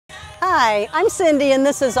Hi, I'm Cindy and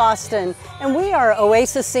this is Austin, and we are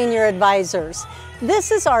Oasis Senior Advisors. This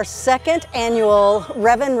is our second annual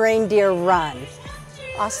Reverend Reindeer Run.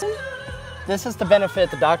 Austin? This is to benefit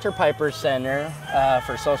the Dr. Piper Center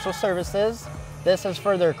for Social Services. This is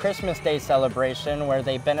for their Christmas Day celebration where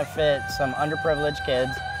they benefit some underprivileged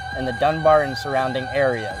kids in the Dunbar and surrounding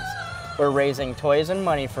areas. We're raising toys and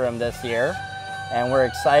money for them this year, and we're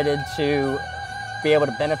excited to be able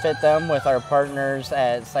to benefit them with our partners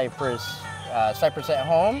at Cypress at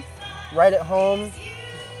Home, Right at Home,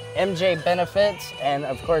 MJ Benefits, and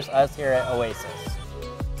of course us here at Oasis.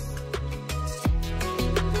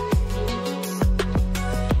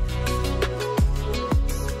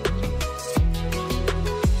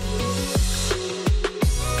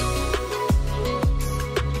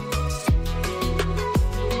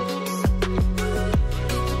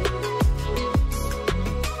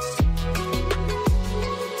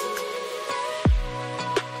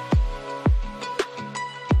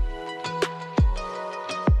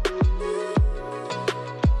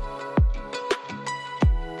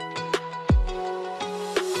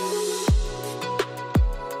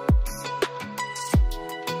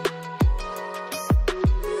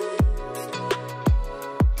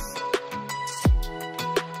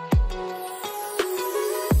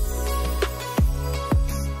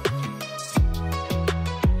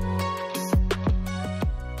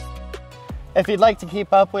 If you'd like to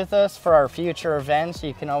keep up with us for our future events,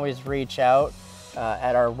 you can always reach out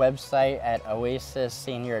at our website at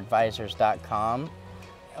oasisssenioradvisors.com,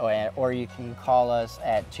 or you can call us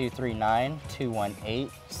at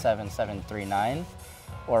 239-218-7739,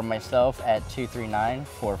 or myself at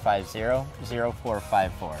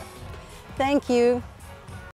 239-450-0454. Thank you.